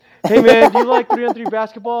Hey man, do you like 3-on-3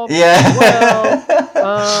 basketball? Yeah.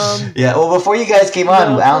 Well, yeah. Well, before you guys came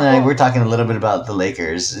on, no, Alan and I football. were talking a little bit about the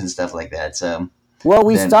Lakers and stuff like that. So Well,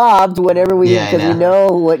 we then, stopped whenever yeah, I because we know.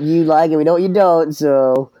 know what you like and we know what you don't.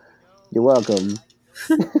 So you're welcome.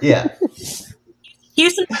 Yeah.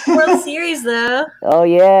 Houston World Series though. Oh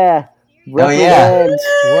yeah, Oh, yeah. represent.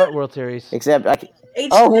 What World Series? Except H-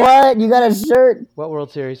 oh what? You got a shirt? What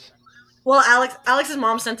World Series? Well, Alex's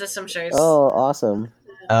mom sent us some shirts. Oh, awesome.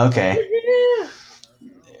 Okay.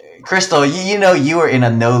 Crystal, you know you were in a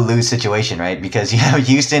no-lose situation, right? Because you have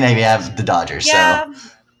Houston and you have the Dodgers. Yeah,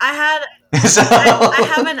 I had So, I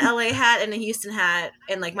have an LA hat and a Houston hat,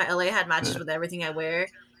 and like my LA hat matches with everything I wear.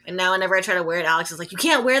 And now whenever I try to wear it, Alex is like, "You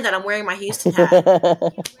can't wear that. I'm wearing my Houston hat."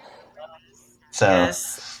 so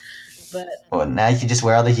Yes, but well, now you can just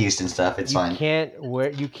wear all the Houston stuff. It's You fine. can't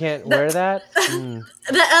wear that. Mm.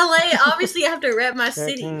 the LA, obviously, I have to rep my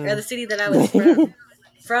city or the city that I was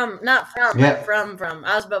from. Not from, Yeah. but from.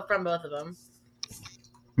 I was from both of them.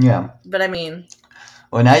 Yeah. But I mean,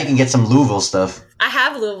 Well, now you can get some Louisville stuff. I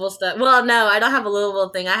have Louisville stuff. Well, no, I don't have a Louisville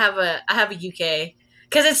thing. I have a UK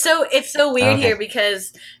because it's so weird Okay. here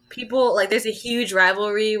because people like there's a huge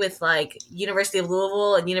rivalry with like University of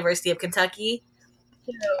Louisville and University of Kentucky.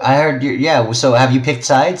 I heard. Yeah. So have you picked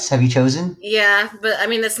sides? Have you chosen? Yeah, but I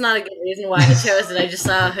mean that's not a good reason why I chose it. I just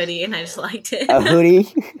saw a hoodie and I just liked it. A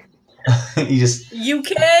hoodie. you just.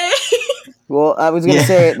 UK. Well, I was gonna Yeah.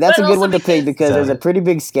 say that's But a good also one to pick because So- there's a pretty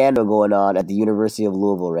big scandal going on at the University of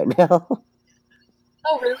Louisville right now.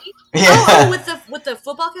 Oh really? Yeah. Oh, with the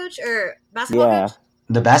football coach or basketball Yeah. coach?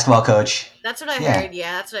 The basketball coach. That's what I Yeah. heard.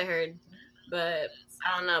 Yeah, that's what I heard. But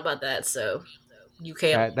I don't know about that. So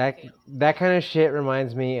UK. That kind of shit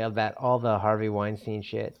reminds me of all the Harvey Weinstein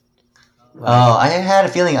shit. Oh, I had a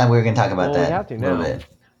feeling we were going to talk about Well, we that have to a little now. bit.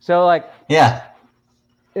 So like, Yeah.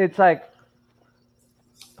 it's like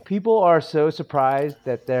people are so surprised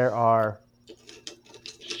that there are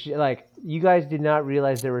like you guys did not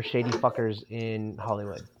realize there were shady fuckers in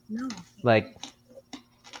Hollywood. No. Like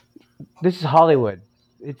this is Hollywood.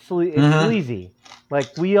 It's Mhm. sleazy.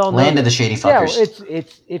 Like we all know. Land of the shady Yeah, fuckers.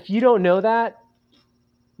 it's if you don't know that,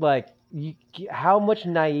 like how much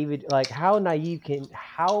naive like how naive can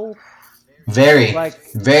how Very. like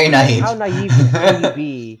Very naive. how naive can you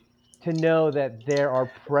be to know that there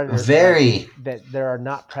are predators Very. that there are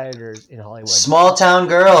not predators in Hollywood. Small town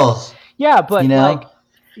girls Yeah, but you know? like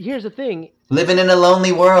here's the thing. living in a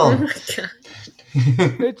lonely Oh world. my god.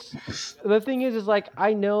 It's the thing is like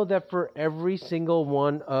I know that for every single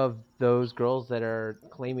one of those girls that are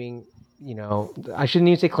claiming, I shouldn't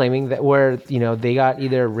even say claiming that where they got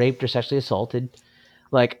either raped or sexually assaulted.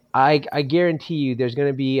 Like I guarantee you, there's going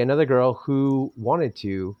to be another girl who wanted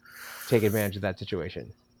to take advantage of that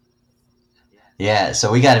situation. Yeah,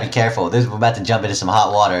 so we got to be careful. We're about to jump into some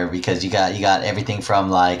hot water because you got everything from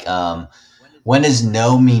like when does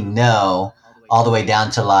no mean no, all the way down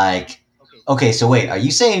to like, okay, so wait, are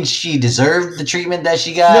you saying she deserved the treatment that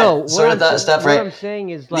she got? No, sort of that stuff, what right? I'm saying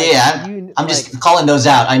is like Yeah, I'm just calling those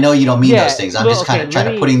out. I know you don't mean Yeah, those things. I'm well, just kind of okay, trying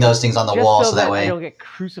let to me- putting those things on the just wall so so that I way don't get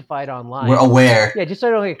crucified online. we're aware. Yeah, just so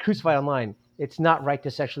I don't get crucified online. It's not right to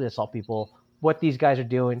sexually assault people. What these guys are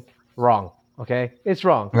doing, wrong. Okay, it's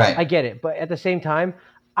wrong. Right. I get it, but at the same time,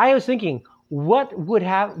 I was thinking, what would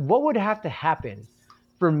have to happen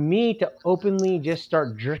for me to openly just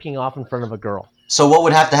start jerking off in front of a girl? So what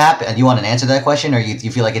would have to happen? Do you want an answer to that question, or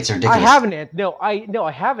you feel like it's ridiculous? I haven't.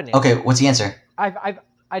 I haven't. Okay, what's the answer?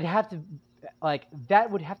 I'd have to, like,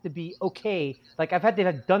 that would have to be okay. Like, I've had to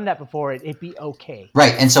have done that before. It'd be okay.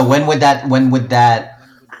 Right, and so when would that?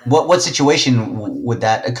 What situation would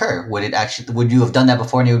that occur? Would you have done that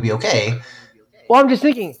before and it would be okay? Well, I'm just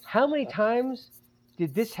thinking, how many times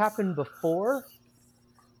did this happen before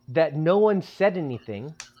that no one said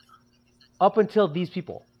anything up until these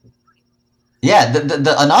people? Yeah,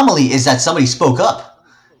 the anomaly is that somebody spoke up,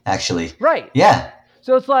 actually. Right. Yeah,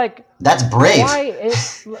 So it's like, that's brave. why?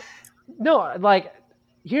 No, like,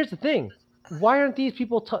 here's the thing. Why aren't these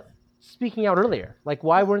people speaking out earlier? Like,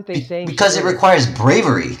 why weren't they saying? Because shit it earlier? requires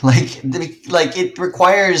bravery. Like it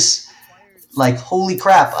requires, like, holy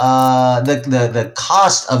crap. The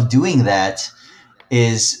cost of doing that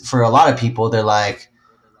is, for a lot of people, they're like,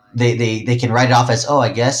 they can write it off as, oh, I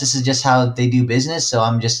guess this is just how they do business. So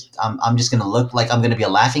I'm just gonna look like I'm gonna be a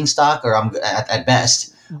laughing stock, or I'm at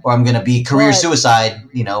best, or I'm gonna be career But- suicide,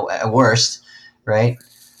 at worst, right?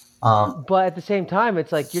 But at the same time,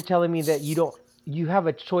 it's like you're telling me that you have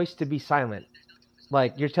a choice to be silent.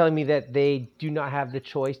 Like, you're telling me that they do not have the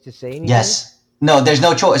choice to say anything? Yes. No, there's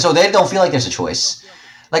no choice. So they don't feel like there's a choice.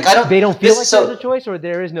 Like, I don't. They don't feel like so, there's a choice, or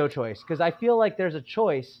there is no choice? Because I feel like there's a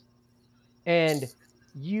choice, and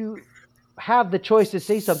you have the choice to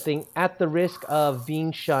say something at the risk of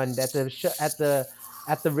being shunned, at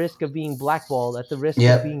the risk of being blackballed, at the risk of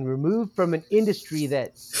Yep. being removed from an industry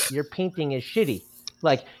that you're painting as shitty.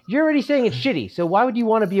 Like you're already saying it's shitty, so why would you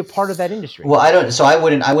want to be a part of that industry? Well, I don't. So I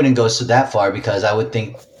wouldn't go so that far because I would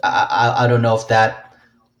think I don't know if that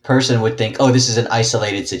person would think, oh, this is an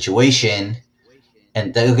isolated situation.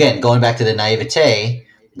 And again, going back to the naivete,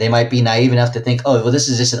 they might be naive enough to think, oh, well, this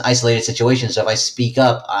is just an isolated situation. So if I speak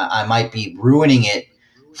up, I might be ruining it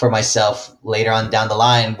for myself later on down the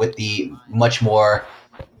line with the much more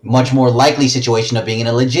likely situation of being in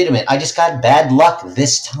a legitimate. I just got bad luck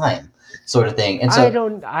this time, sort of thing. And I so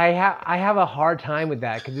don't. I have a hard time with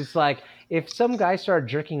that because it's like if some guy started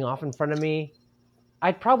jerking off in front of me,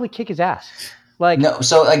 I'd probably kick his ass. Like no.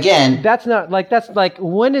 So again, that's like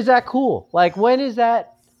when is that cool? Like when is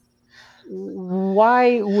that?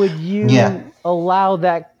 Why would yeah, you allow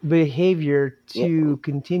that behavior to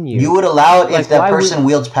continue? you would allow it if Like that why person would?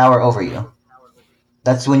 wields power over you.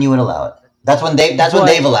 That's when you would allow it. That's when they've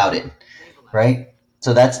But allowed it, right?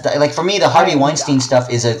 So that's like for me, the Harvey I Weinstein stuff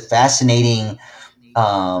is a fascinating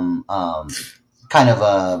um, um, kind of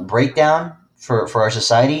a breakdown for our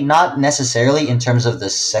society. Not necessarily in terms of the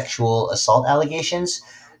sexual assault allegations,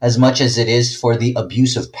 as much as it is for the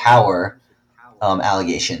abuse of power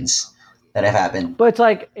allegations that have happened. but it's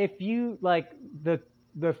like if you like the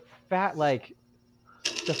fat like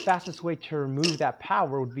the fastest way to remove that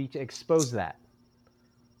power would be to expose that.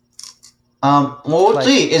 Well, we'll Like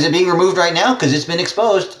see. Is it being removed right now? Because it's been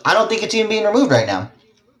exposed. I don't think it's even being removed right now.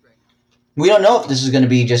 We don't know if this is going to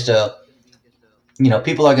be just a,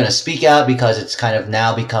 people are going to speak out because it's kind of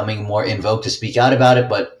now becoming more in vogue to speak out about it.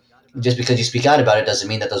 But just because you speak out about it doesn't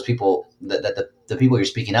mean that those people, that the people you're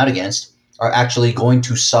speaking out against are actually going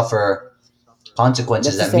to suffer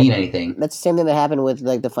consequences That's the that mean same. anything. That's the same thing that happened with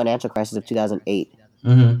like the financial crisis of 2008.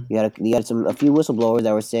 Mm-hmm. You had a few whistleblowers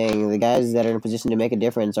that were saying the guys that are in a position to make a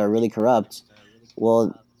difference are really corrupt.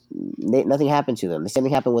 Well, nothing happened to them. The same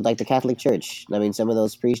thing happened with like the Catholic Church. I mean, some of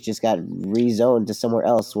those priests just got rezoned to somewhere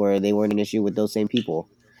else where they weren't an issue with those same people.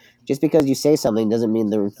 Just because you say something doesn't mean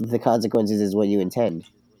the consequences is what you intend.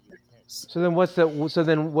 so then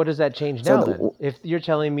what does that change So now then? If you're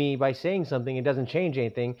telling me by saying something it doesn't change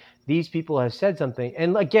anything, these people have said something.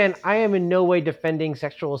 And again, I am in no way defending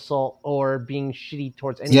sexual assault or being shitty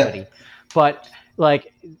towards anybody. Yep. But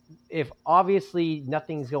like if obviously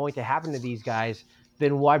nothing's going to happen to these guys,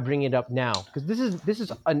 then why bring it up now? Because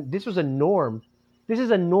this was a norm. This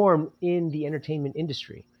is a norm in the entertainment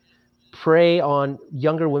industry. Prey on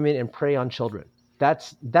younger women and prey on children.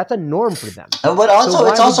 That's a norm for them. But So also,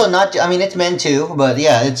 why it's would also not. I mean, it's men too. But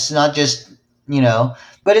yeah, it's not just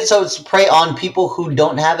But it's prey on people who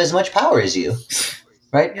don't have as much power as you,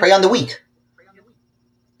 right? Prey on the weak.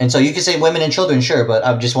 And so you can say women and children, sure, but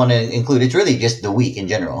I just want to include it's really just the weak in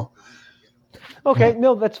general. Okay,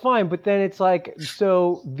 no, that's fine. But then it's like,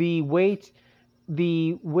 so the way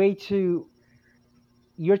to,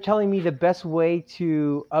 you're telling me the best way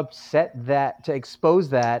to upset that, to expose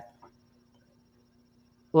that,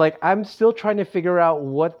 like I'm still trying to figure out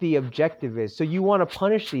what the objective is. So you want to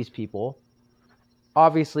punish these people,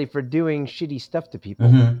 obviously, for doing shitty stuff to people,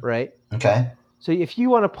 Mhm. right? Okay. So if you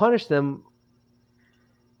want to punish them,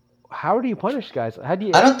 how do you punish guys? How do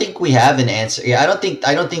you? I don't think we have an answer. Yeah, I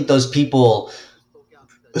don't think those people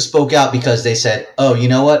spoke out because they said, "Oh, you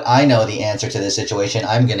know what? I know the answer to this situation.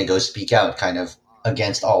 I'm going to go speak out," kind of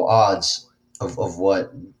against all odds of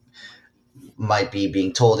what might be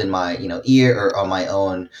being told in my ear or on my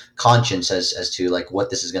own conscience as to like what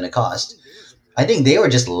this is going to cost. I think they were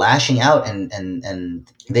just lashing out and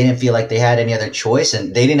they didn't feel like they had any other choice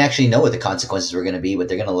and they didn't actually know what the consequences were going to be, but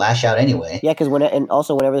they're going to lash out anyway. Yeah, because and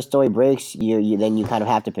also whenever the story breaks, you then you kind of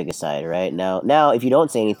have to pick a side, right? Now if you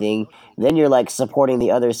don't say anything, then you're like supporting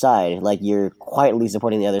the other side, like you're quietly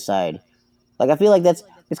supporting the other side. Like I feel like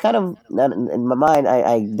it's kind of in my mind.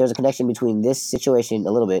 I there's a connection between this situation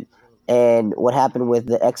a little bit and what happened with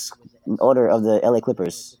the ex owner of the LA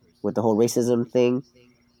Clippers with the whole racism thing,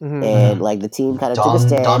 and Mhm. like the team kind of took a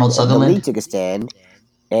stand, Donald the league Sutherland. took a stand,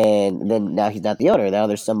 and then now he's not the owner. Now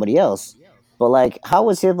there's somebody else. But like, how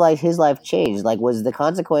was his life changed? Like, was the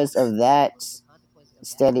consequence of that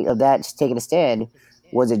standing of that taking a stand,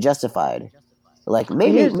 was it justified? Like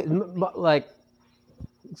maybe Here's like,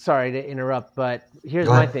 sorry to interrupt, but here's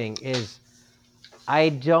Go my ahead. thing: is I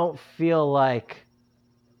don't feel like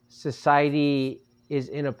society is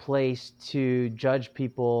in a place to judge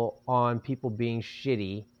people on people being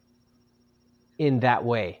shitty in that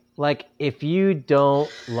way. Like, if you don't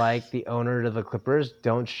like the owner of the Clippers,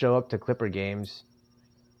 don't show up to Clipper games,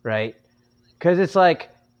 right? Because it's like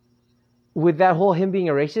with that whole him being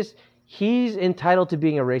a racist, he's entitled to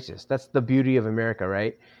being a racist. That's the beauty of America,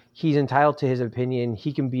 right? He's entitled to his opinion.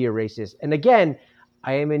 He can be a racist. And again,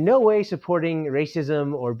 I am in no way supporting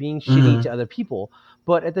racism or being shitty Mhm. to other people.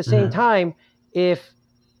 But at the same Mhm. time, if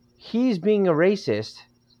he's being a racist,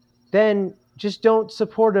 then just don't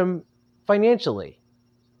support him financially.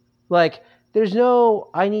 Like, there's no,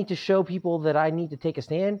 I need to show people that I need to take a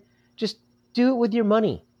stand. Just do it with your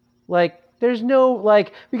money. Like, there's no,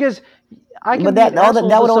 like, because I can But be an asshole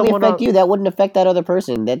that to would only someone affect on. you. That wouldn't affect that other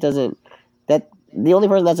person. That doesn't. That the only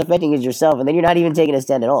person that's affecting is yourself, and then you're not even taking a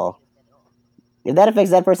stand at all. If that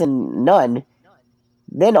affects that person, none.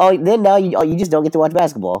 Then now you just don't get to watch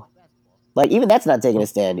basketball. Like even that's not taking a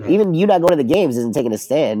stand. Right. Even you not going to the games isn't taking a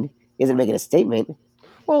stand. Isn't making a statement.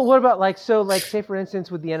 Well, what about like, so like, say for instance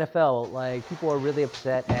with the NFL, like people are really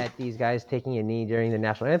upset at these guys taking a knee during the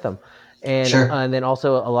national anthem, Sure. and then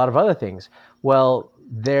also a lot of other things. Well,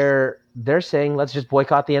 they're saying let's just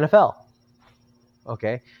boycott the NFL.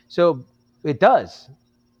 Okay, so it does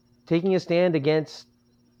taking a stand against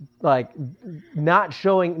like not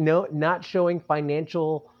showing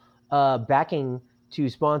financial backing to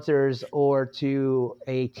sponsors or to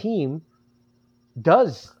a team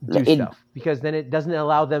does do It- stuff, because then it doesn't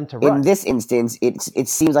allow them to In run. this instance, it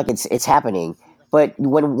seems like it's happening. But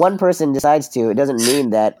when one person decides to, it doesn't mean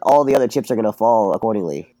that all the other chips are going to fall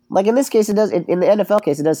accordingly. Like in this case, it does. In the NFL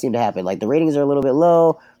case, it does seem to happen. Like the ratings are a little bit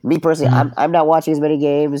low. Me personally, Mhm. I'm not watching as many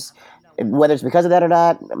games. Whether it's because of that or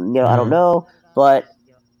not, I don't Mhm. know. But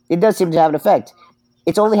it does seem to have an effect.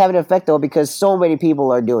 It's only having an effect though because so many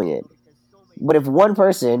people are doing it. But if one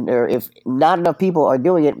person or if not enough people are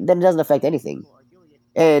doing it, then it doesn't affect anything.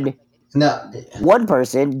 And No. one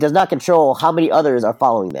person does not control how many others are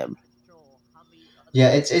following them. Yeah,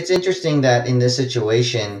 it's interesting that in this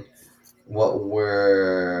situation, what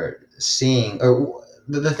we're seeing, or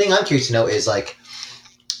the thing I'm curious to know is like,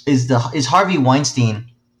 is Harvey Weinstein,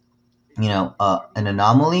 an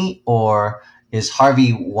anomaly, or is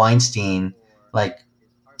Harvey Weinstein like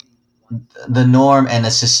the norm and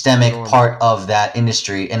a systemic Norm. part of that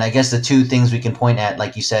industry? And I guess the two things we can point at,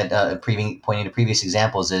 like you said, pointing to previous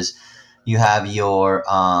examples, is you have your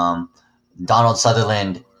Donald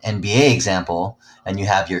Sutherland NBA example, and you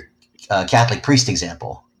have your Catholic priest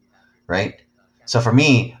example, right? So for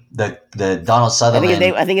me, the Donald Sutherland.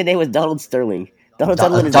 I think his name was Donald Sterling. Donald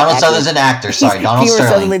Sutherland is Donald an actor. Sutherland's an actor. Sorry, Donald Kiefer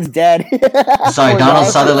Sterling. Sutherland's dad. Sorry, Poor Donald guy.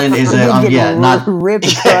 Sutherland is He's getting not. ripped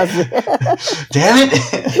across. Damn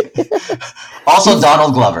it! Also, He's-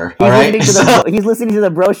 Donald Glover. All He's right. he's listening to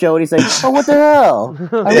the Bro Show and he's like, "Oh, what the hell? I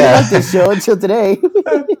really Yeah. like this show until today."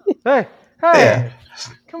 Hey, Yeah.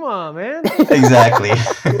 come on, man. Exactly.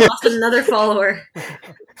 Lost another follower.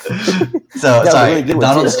 So was a sorry, really good one,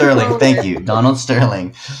 Donald too. Sterling. Thank you, Donald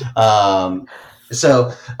Sterling.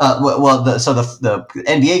 The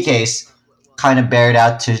NBA case kind of bared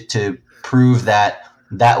out to prove that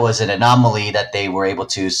was an anomaly that they were able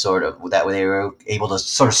to surgically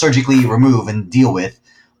remove and deal with,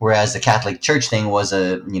 whereas the Catholic Church thing was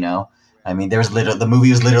the movie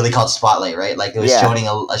was literally called Spotlight, right? Like it was Yeah.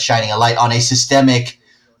 shining a light on a systemic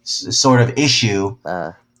sort of issue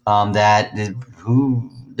that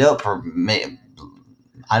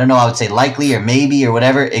I don't know, I would say likely or maybe or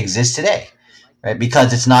whatever exists today, right?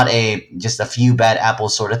 Because it's not just a few bad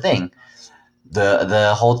apples sort of thing.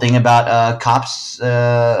 The whole thing about cops,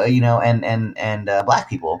 and black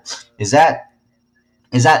people, is that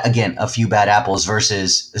again a few bad apples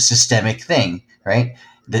versus a systemic thing, right?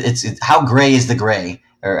 It's how gray is the gray,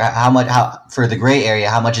 or how for the gray area,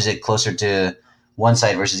 how much is it closer to one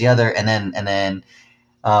side versus the other, and then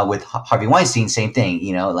with Harvey Weinstein, same thing.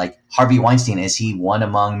 Like Harvey Weinstein, is he one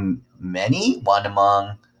among many? One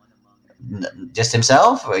among just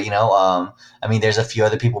himself? Or, there's a few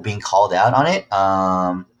other people being called out on it,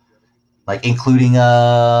 like including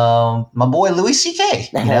my boy Louis C.K.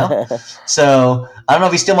 So I don't know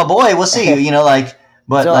if he's still my boy. We'll see.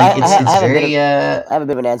 But So like I it's have a very. bit I have a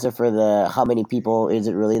bit of an answer for the how many people is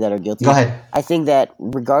it really that are guilty. Go ahead. I think that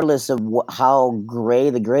regardless of how gray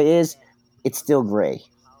the gray is, it's still gray.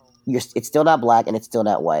 It's still not black and it's still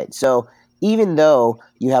not white. So even though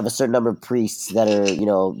you have a certain number of priests that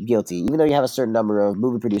are guilty, even though you have a certain number of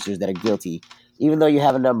movie producers that are guilty, even though you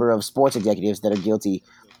have a number of sports executives that are guilty,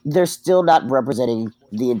 they're still not representing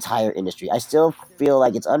the entire industry. I still feel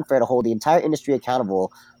like it's unfair to hold the entire industry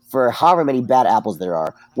accountable for however many bad apples there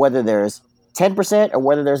are, whether there's 10% or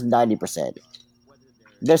whether there's 90%.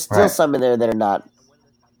 There's still Right. some in there that are not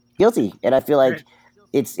guilty, and I feel like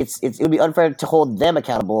it would be unfair to hold them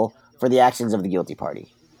accountable for the actions of the guilty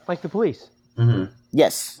party. Like the police. Mm-hmm.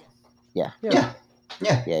 Yes. Yeah. Yeah.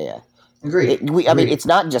 Agreed. I mean, it's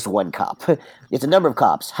not just one cop; it's a number of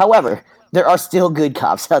cops. However, there are still good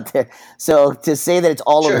cops out there. So to say that it's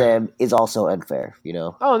all Sure. of them is also unfair. You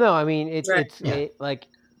know. Oh no, I mean Right. Yeah. like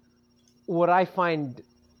what I find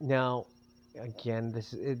now. Again,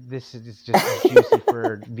 this is just juicy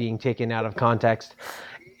for being taken out of context.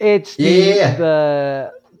 It's Yeah.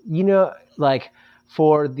 the like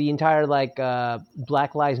for the entire like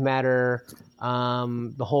Black Lives Matter,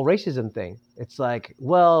 the whole racism thing. It's like,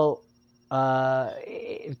 well, I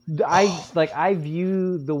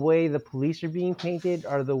view the way the police are being painted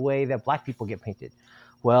or the way that black people get painted.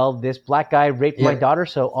 Well, this black guy raped my Yep. daughter,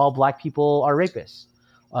 so all black people are rapists.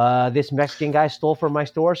 This Mexican guy stole from my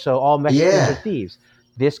store, so all Mexicans Yeah. are thieves.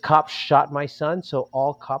 This cop shot my son, so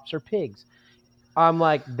all cops are pigs. I'm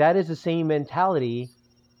like, that is the same mentality,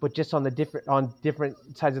 but just on different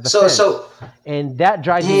sides of the fence. So And that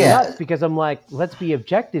drives me Yeah. nuts because I'm like, let's be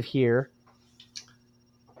objective here.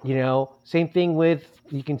 Same thing with,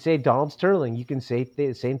 you can say Donald Sterling. You can say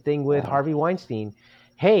the same thing with Harvey Weinstein.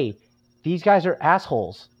 Hey, these guys are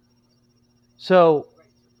assholes. So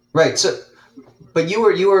right. So, but you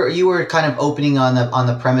were kind of opening on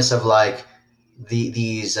the premise of like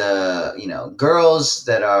these girls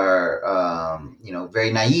that are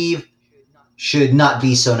very naive should not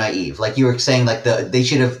be so naive. Like you were saying, like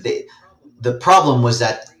the problem was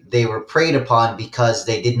that they were preyed upon because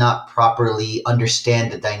they did not properly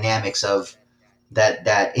understand the dynamics of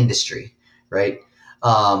that industry, right?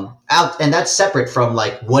 And that's separate from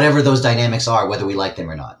like whatever those dynamics are, whether we like them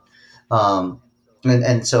or not.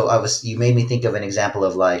 And so you made me think of an example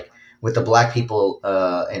of like with the black people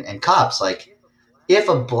and cops. Like if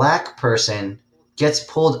a black person gets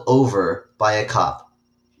pulled over by a cop,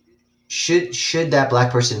 should that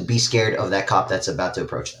black person be scared of that cop that's about to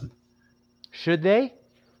approach them? should they?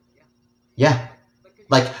 Yeah.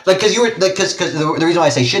 Like, because the reason why I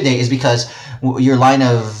say should they is because your line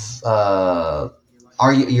of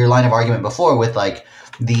argument before with like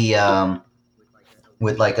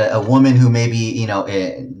with like a woman who maybe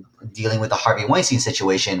dealing with the Harvey Weinstein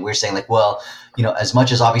situation, we're saying like, well, as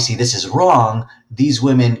much as obviously this is wrong, these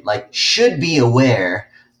women like should be aware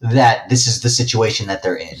that this is the situation that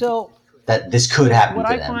they're in. So that this could happen what to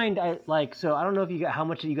I them. find, I don't know if how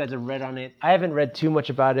much of you guys have read on it. I haven't read too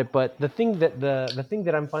much about it, but the thing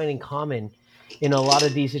that I'm finding common in a lot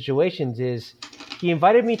of these situations is he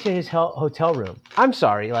invited me to his hotel room. I'm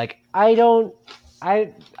sorry, like I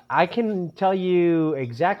can tell you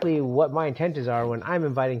exactly what my intentions are when I'm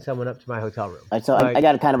inviting someone up to my hotel room. All right, so I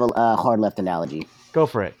got a kind of a hard left analogy. Go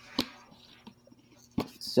for it.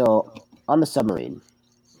 So on the submarine,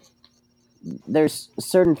 there's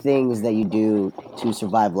certain things that you do to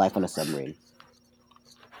survive life on a submarine.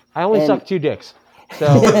 I only And- suck 2 dicks. So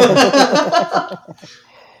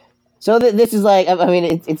So this is like, I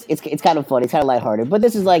mean, it's kind of funny, it's kind of lighthearted, but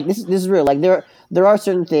this is real. Like there are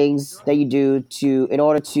certain things that you do in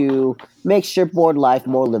order to make shipboard life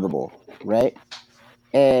more livable, right?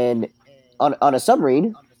 And on a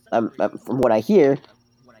submarine, from what I hear,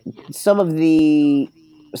 some of the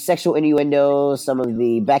sexual innuendos, some of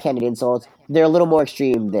the backhanded insults, they're a little more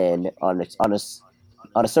extreme than on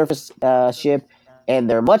a surface ship, and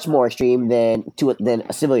they're much more extreme than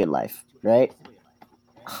a civilian life, right?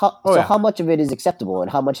 How much of it is acceptable, and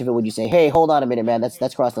how much of it would you say, hey, hold on a minute, man,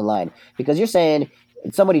 that's crossing the line? Because you're saying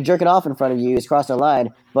somebody jerking off in front of you is crossing the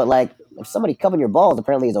line, but like if somebody cupping your balls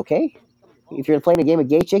apparently is okay. If you're playing a game of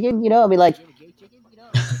gay chicken, I mean, like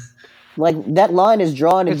that line is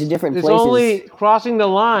drawn into different it's places. only crossing the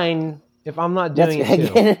line if I'm not doing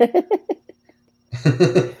it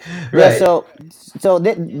too. Right. Yeah, so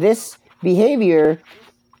this behavior,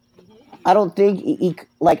 I don't think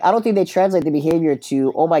they translate the behavior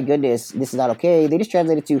to, oh my goodness, this is not okay. They just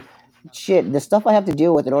translate it to, shit, the stuff I have to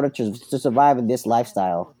deal with in order to survive in this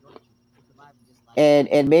lifestyle.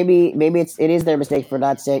 And maybe it is their mistake for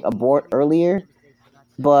not saying abort earlier,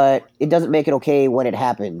 but it doesn't make it okay when it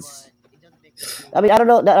happens. I mean, I don't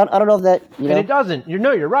know if that, And it doesn't.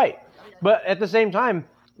 You're right. But at the same time,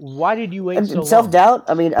 why did you wait so long? Self-doubt,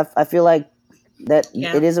 I mean, I feel like that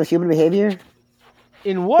Yeah. it is a human behavior.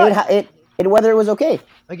 In what? And whether it was okay.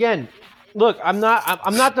 Again, look, I'm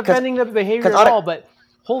not defending the behavior 'cause at on all, but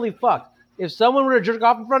holy fuck. If someone were to jerk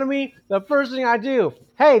off in front of me, the first thing I do,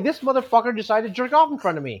 hey, this motherfucker decided to jerk off in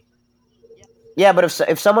front of me. Yeah, but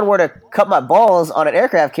if someone were to cut my balls on an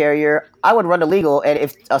aircraft carrier, I would run illegal. And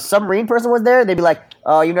if a submarine person was there, they'd be like,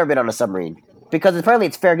 "Oh, you've never been on a submarine," because apparently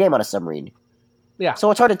it's fair game on a submarine. Yeah. So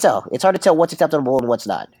it's hard to tell. It's hard to tell what's acceptable and what's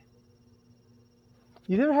not.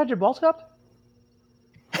 You never had your balls cupped?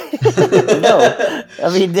 No, I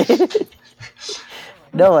mean,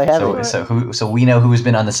 No, I haven't. So we know who's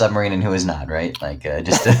been on the submarine and who has not, right? Like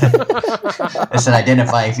just it's an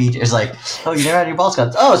identifying feature. It's like, oh, you never had your balls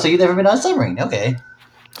cut. Oh, so you've never been on a submarine? Okay.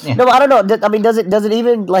 No, I don't know. I mean, does it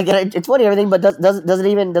even like it's funny and everything, but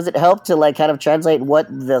does it help to like kind of translate what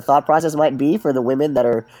the thought process might be for the women that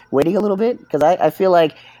are waiting a little bit? Because I feel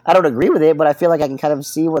like I don't agree with it, but I feel like I can kind of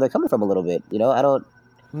see where they're coming from a little bit. You know, I don't.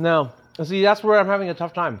 No, see, that's where I'm having a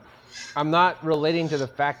tough time. I'm not relating to the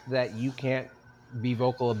fact that you can't be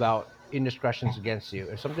vocal about indiscretions against you.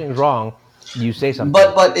 If something's wrong, you say something.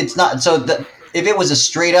 But it's not. So if it was a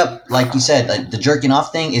straight up, like you said, like the jerking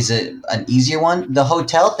off thing is an easier one. The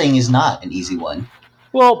hotel thing is not an easy one.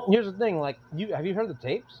 Well, here's the thing. Like, have you heard the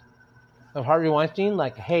tapes of Harvey Weinstein?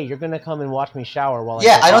 Like, hey, you're gonna come and watch me shower while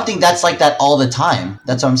I don't think that's like that all the time.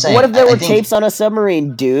 That's what I'm saying. What if there were tapes on a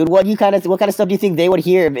submarine, dude? What kind of stuff do you think they would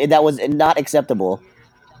hear that was not acceptable?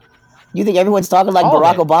 You think everyone's talking like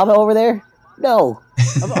Barack Obama over there? No.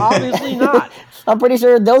 Obviously not. I'm pretty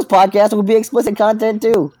sure those podcasts would be explicit content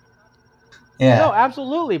too. Yeah. No,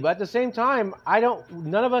 absolutely. But at the same time,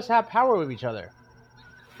 none of us have power with each other.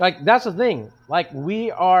 Like, that's the thing. Like,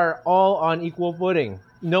 we are all on equal footing.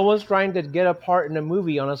 No one's trying to get a part in a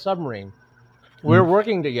movie on a submarine. We're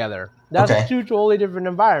working together. That's two totally different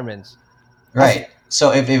environments. Right.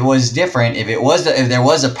 So if it was different, if there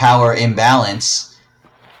was a power imbalance,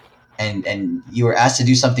 and you were asked to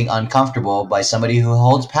do something uncomfortable by somebody who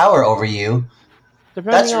holds power over you,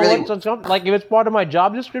 depending on what's uncomfortable. Like, if it's part of my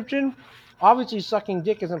job description, obviously sucking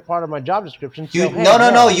dick isn't part of my job description. So,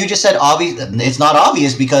 no. You just said obvious. It's not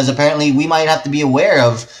obvious because apparently we might have to be aware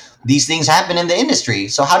of these things happen in the industry.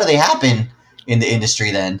 So how do they happen in the industry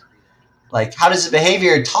then? Like, how does the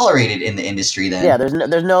behavior tolerated in the industry then? Yeah, there's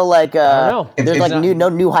no like no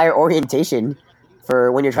new hire orientation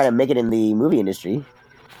for when you're trying to make it in the movie industry.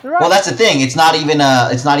 Right. Well, that's the thing. It's not even a.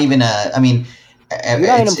 I mean, you're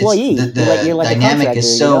not an employee. You're like dynamic a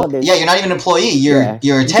is so. You know, you're not even an employee. You're a temp.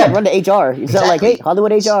 You can't run to HR. It's not like, hey,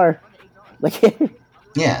 Hollywood HR. Like.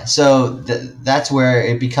 Yeah. So that's where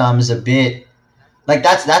it becomes a bit. Like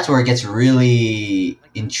that's where it gets really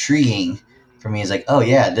intriguing for me. Is like, oh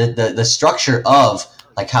yeah, the structure of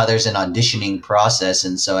like how there's an auditioning process,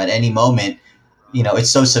 and so at any moment. You know, it's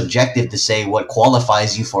so subjective to say what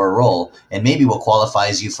qualifies you for a role. And maybe what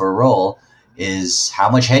qualifies you for a role is how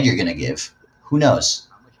much head you're going to give. Who knows?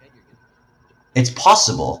 It's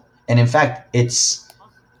possible. And in fact, it's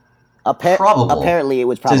probable. Apparently it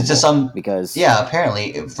was probable. To some, because... Yeah,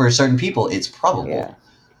 apparently, for certain people, it's probable. Yeah.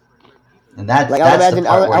 And that's the part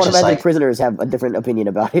I would imagine prisoners have a different opinion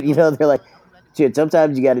about it. You know, they're like, shit,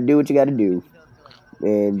 sometimes you got to do what you got to do.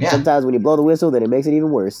 And sometimes when you blow the whistle, then it makes it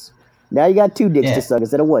even worse. Now you got two dicks to suck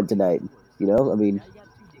instead of one tonight. You know, I mean,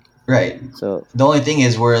 right. So the only thing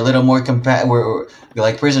is, we're a little more we're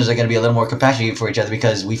like prisoners are going to be a little more compassionate for each other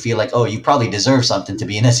because we feel like, oh, you probably deserve something to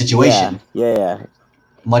be in that situation. Yeah.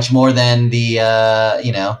 Much more than these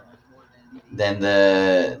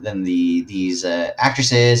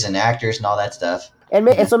actresses and actors and all that stuff.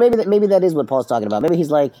 And so maybe that is what Paul's talking about. Maybe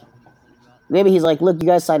he's like, look, you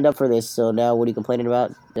guys signed up for this, so now what are you complaining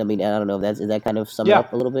about? I mean, I don't know. Is that kind of summed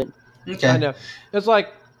up a little bit? Okay. I know. It's like,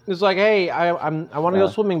 hey, I want to go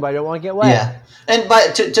swimming, but I don't want to get wet. Yeah, and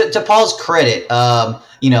but to Paul's credit,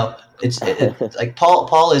 it's like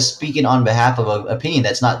Paul is speaking on behalf of an opinion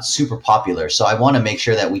that's not super popular. So I want to make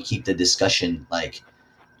sure that we keep the discussion like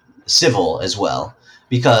civil as well,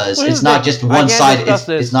 because it's not just one side.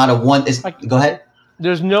 It's not a one. Go ahead.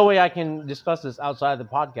 There's no way I can discuss this outside the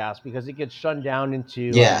podcast because it gets shunned down into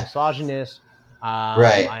misogynist.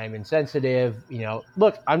 Right. I am insensitive. You know,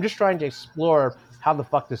 look, I'm just trying to explore how the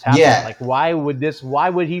fuck this happened. Yeah. Like, why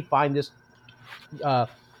would he find this?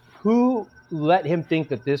 Who let him think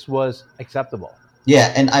that this was acceptable?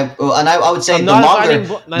 Yeah, and I would say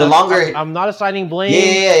the longer I'm not assigning blame.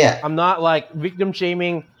 Yeah. I'm not like victim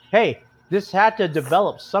shaming. Hey, this had to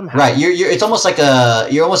develop somehow. Right. It's almost like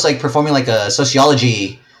you're almost like performing like a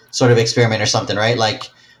sociology sort of experiment or something, right? Like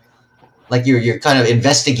you're kind of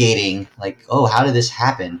investigating, like, oh, how did this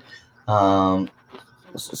happen?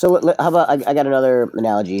 So how about I got another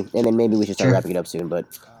analogy, and then maybe we should start wrapping it up soon. But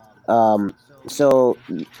so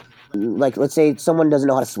like, let's say someone doesn't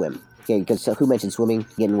know how to swim. Okay, because who mentioned swimming,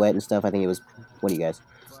 getting wet and stuff? I think it was one of you guys.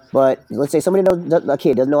 But let's say a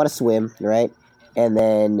kid doesn't know how to swim, right? And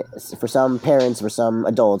then for some parents, for some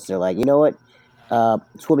adults, they're like, you know what?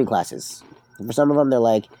 Swimming classes. And for some of them, they're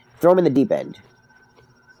like, throw them in the deep end.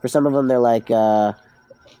 For some of them, they're like, oh,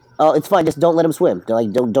 it's fine, just don't let them swim. They're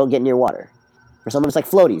like, don't get near water. For some of them, it's like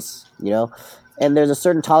floaties, you know? And there's a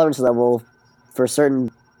certain tolerance level for certain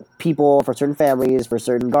people, for certain families, for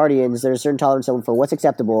certain guardians. There's a certain tolerance level for what's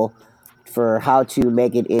acceptable for how to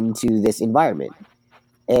make it into this environment.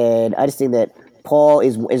 And I just think that Paul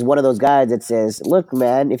is one of those guys that says, "Look,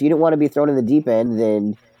 man, if you don't want to be thrown in the deep end,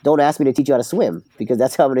 then don't ask me to teach you how to swim because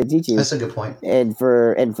that's how I'm going to teach you." That's a good point. And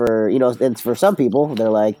for and for some people, they're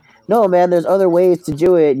like, "No, man, there's other ways to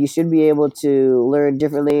do it. You should be able to learn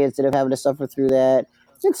differently instead of having to suffer through that."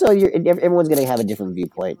 And so everyone's going to have a different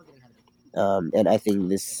viewpoint, and I think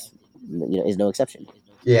this is no exception.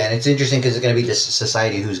 Yeah, and it's interesting because it's going to be this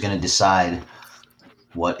society who's going to decide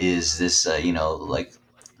what is this, like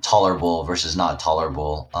tolerable versus not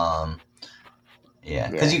tolerable.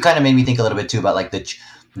 Yeah, because you kind of made me think a little bit too about like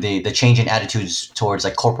the change in attitudes towards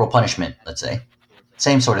like corporal punishment. Let's say,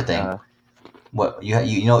 same sort of thing. What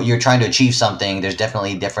you're trying to achieve something. There's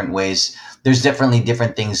definitely different ways. There's definitely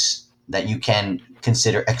different things that you can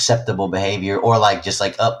consider acceptable behavior, or like just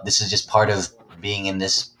like, oh, this is just part of being in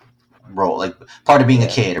this role, like part of being a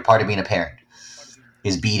kid or part of being a parent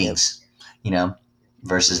is beatings,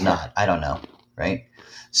 versus not. I don't know, right?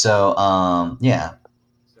 So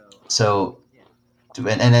so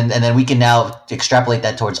and then we can now extrapolate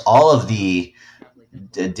that towards all of the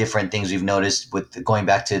different things we've noticed with going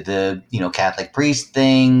back to the Catholic priest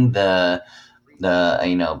thing, the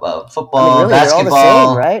football, really, basketball, they're all the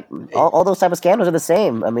same, right? All those type of scandals are the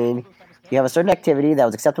same. I mean, you have a certain activity that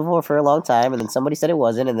was acceptable for a long time, and then somebody said it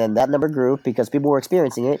wasn't, and then that number grew because people were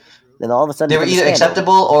experiencing it. Then all of a sudden, they were either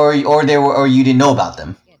acceptable or you didn't know about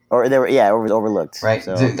them, or they were overlooked. Right.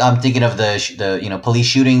 So, I'm thinking of the police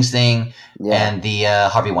shootings thing and the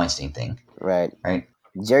Harvey Weinstein thing. Right. Right.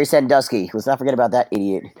 Jerry Sandusky. Let's not forget about that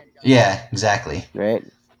idiot. Yeah. Exactly. Right.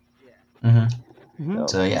 Mm-hmm.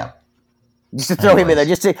 So yeah. Just to throw him in there,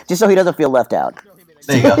 just so he doesn't feel left out.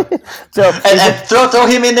 There you go. So and throw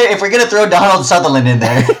him in there if we're gonna throw Donald Sutherland in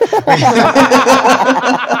there.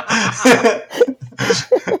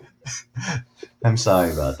 I'm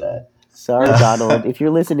sorry about that. Sorry, Donald, if you're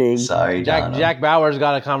listening. Sorry, Donald. Jack Bauer's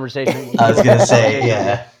got a conversation. I was gonna say,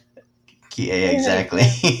 yeah, exactly.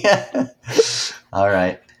 All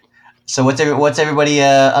right. So what's everybody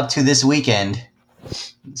up to this weekend?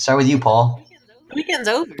 Start with you, Paul. The weekend's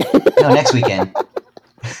over. No, next weekend.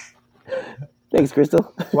 Thanks,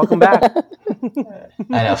 Crystal. Welcome back.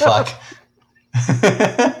 I know. Fuck.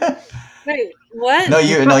 Wait, what? No,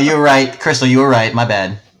 you're right, Crystal. You were right. My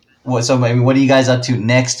bad. What are you guys up to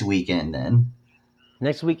next weekend then?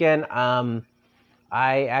 Next weekend, I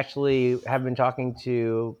actually have been talking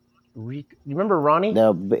to. You remember Ronnie?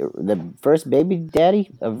 The first baby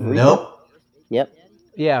daddy of Rika? Nope. Yep.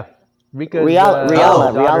 Yeah, Rika's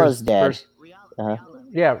Riala's dad.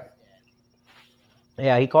 Yeah.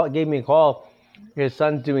 Yeah, he gave me a call. His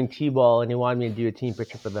son's doing T-ball, and he wanted me to do a team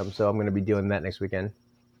picture for them, so I'm going to be doing that next weekend.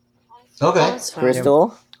 Okay.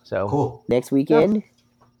 Crystal. So cool. Next weekend.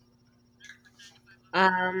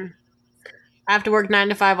 I have to work 9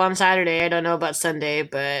 to 5 on Saturday. I don't know about Sunday,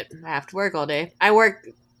 but I have to work all day. I work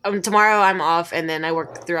tomorrow. I'm off, and then I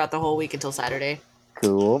work throughout the whole week until Saturday.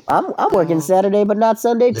 Cool. I'm working Saday, but not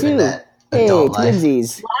Sunday too. Hey,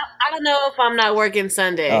 twinsies. Well, I don't know if I'm not working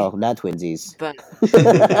Sunday. Oh, not twinsies. But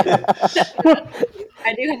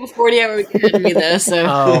I do have a 40-hour weekend ahead of me, though. So.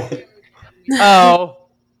 Oh.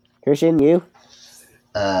 Christian, you?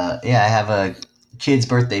 Yeah, I have a kid's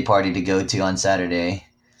birthday party to go to on Saturday,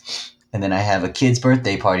 and then I have a kid's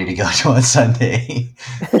birthday party to go to on Sunday.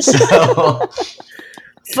 So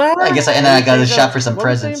I guess I got to shop for some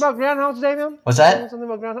presents. What about Groundhog's Day, man? What's that? Something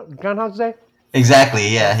about Groundhog's Day? Exactly.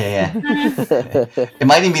 Yeah. It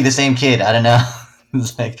might even be the same kid. I don't know.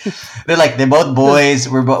 It's like they're both boys.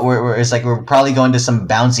 It's like we're probably going to some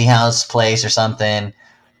bouncy house place or something,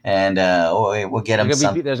 and we'll get them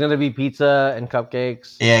some. There's gonna be pizza and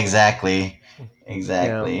cupcakes. Yeah, exactly.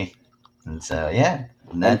 Yeah. And so and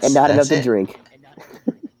not enough to drink.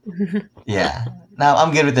 Yeah. No,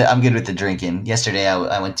 I'm good with the drinking. Yesterday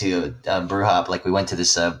I went to a brew hop. Like we went to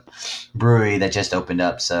this brewery that just opened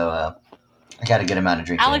up, so I got a good amount of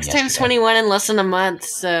drinking. Alex turns 21 in less than a month,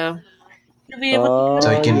 so he'll be able to.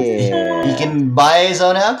 So he can buy his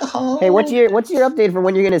own alcohol. Hey, what's your update for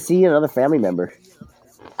when you're gonna see another family member?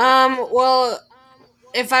 Well,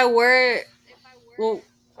 if I were,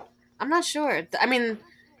 I'm not sure. I mean,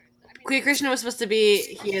 Queer Christian was supposed to be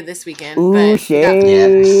here this weekend. Ooh, but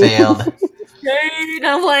shade. Failed. Shade.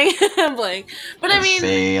 I'm playing. But I mean,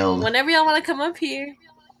 failed. Whenever y'all want to come up here,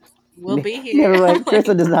 we'll be here. Never mind.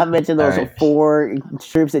 Crystal does not mention those 4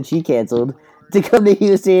 trips that she canceled to come to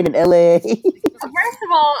Houston and LA. First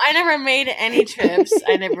of all, I never made any trips.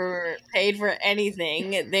 I never paid for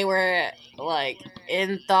anything. They were like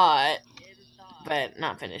in thought, but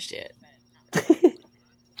not finished yet.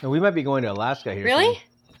 We might be going to Alaska here. Really? Soon.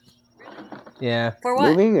 Yeah. For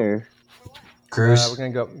what? Moving or? Cruise. We're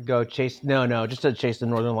gonna go chase. No, just to chase the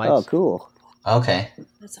northern lights. Oh, cool. Okay.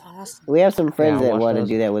 That's awesome. We have some friends Yeah, that watch want to those.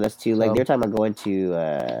 do that with us too. Like So- they're talking about going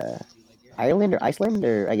to Ireland or Iceland,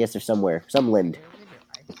 or I guess there's somewhere, some land.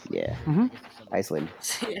 Yeah, Mhm. Iceland.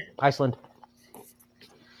 Iceland.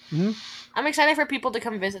 I'm excited for people to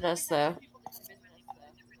come visit us, though.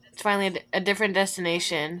 It's finally a different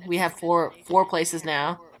destination. We have four places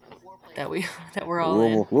now that we're all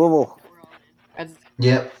in. Louisville.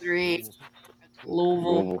 Yep. 3,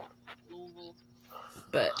 Louisville,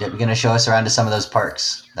 but Yep. You're gonna show us around to some of those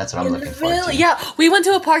parks. That's what I'm looking forward to. yeah, we went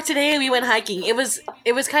to a park today and we went hiking. It was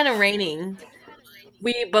kind of raining.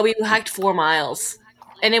 We hiked 4 miles,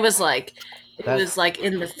 and it was like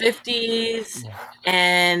in the 50s,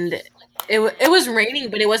 and it was raining,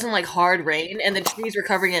 but it wasn't like hard rain, and the trees were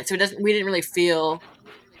covering it, so we didn't really feel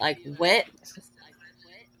like wet.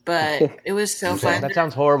 But it was so Okay. fun. That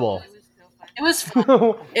sounds horrible. It was fun.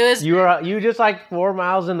 It was. You just like 4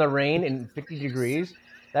 miles in the rain and 50 degrees.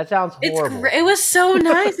 That sounds horrible. It was so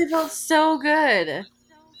nice. It felt so good.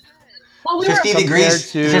 Well, we 50 were,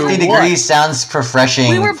 degrees. Compared to 50 what? degrees sounds refreshing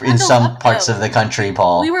We were in bundled some up, parts though. of the country,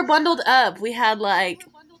 Paul. we were bundled up. We had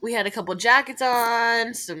a couple jackets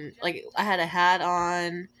on. I had a hat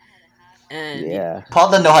on, and Yeah. Paul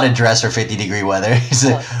doesn't know how to dress for 50-degree weather. He's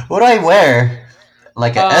like, what do I wear?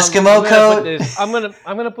 Like an Eskimo coat? I'm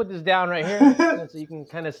gonna put this down right here so you can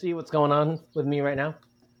kind of see what's going on with me right now.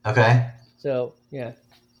 Okay. So yeah,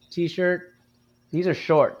 t-shirt. These are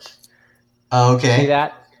shorts. Oh, See okay.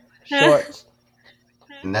 that? Shorts.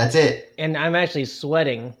 And that's it. And I'm actually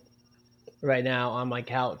sweating right now on my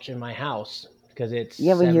couch in my house because it's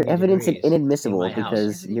Yeah, but you're 70 evidence degrees inadmissible in my house.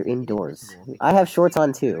 because you're indoors. I have shorts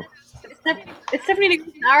on too. it's 70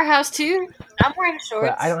 degrees in our house too. I'm wearing shorts.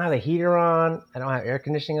 But I don't have a heater on. I don't have air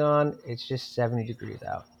conditioning on. It's just 70 degrees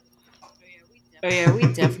out. Oh yeah, we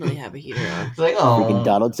definitely have a heater on. It's like, Freaking oh.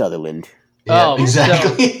 Donald Sutherland. Yeah, Oh,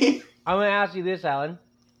 exactly. I'm gonna ask you this, Alan,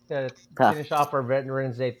 to finish off our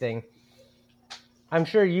Veterans Day thing. I'm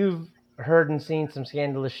sure you've heard and seen some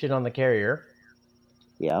scandalous shit on the carrier.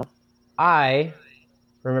 Yeah. I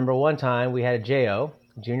remember one time we had a JO,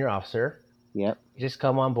 junior officer, Yep. just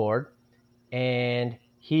come on board, and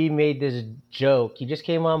he made this joke. He just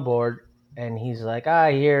came on board, and he's like,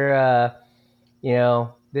 "I hear,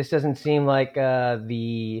 this doesn't seem like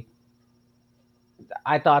I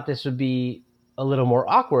thought this would be a little more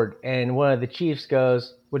awkward." And one of the chiefs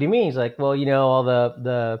goes, "What do you mean?" He's like, "Well, all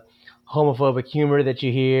the homophobic humor that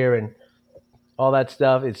you hear and all that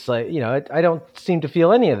stuff. It's like, I don't seem to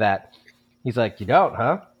feel any of that." He's like, "You don't,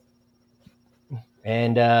 huh?"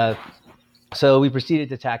 And so we proceeded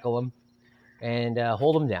to tackle him and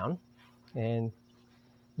hold him down. And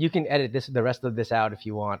you can edit the rest of this out if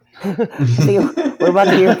you want. I think we're about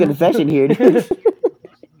to hear a confession here, dude.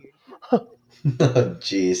 Oh,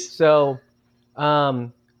 jeez. So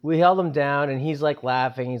we held him down, and he's like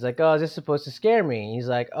laughing. He's like, "Oh, is this supposed to scare me?" He's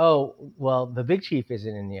like, "Oh, well, the big chief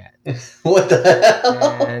isn't in yet." What the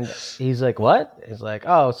hell? And he's like, "What?" He's like,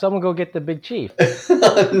 "Oh, someone go get the big chief."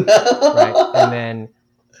 Oh, no. Right. And then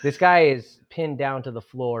this guy is pinned down to the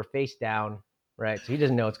floor, face down, right? So he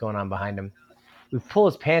doesn't know what's going on behind him. We pull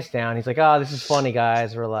his pants down. He's like, "Oh, this is funny,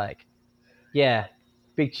 guys." We're like, "Yeah,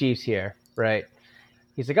 big chief's here," right?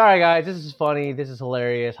 He's like, "All right, guys, this is funny. This is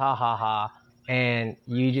hilarious. Ha, ha, ha." And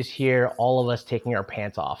you just hear all of us taking our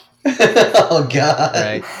pants off, Oh, God.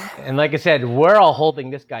 right? And like I said, we're all holding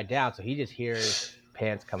this guy down, so he just hears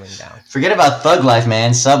pants coming down. Forget about thug life,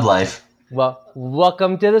 man. Sub life. Well,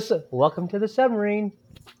 welcome to the submarine.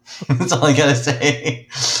 That's all I gotta say.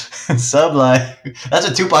 Sub life. That's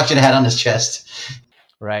what Tupac should have had on his chest.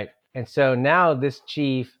 Right. And so now this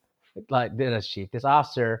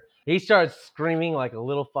officer, he starts screaming like a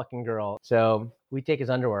little fucking girl. So we take his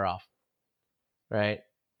underwear off. Right.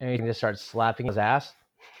 And he just starts slapping his ass.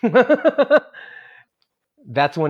 That's when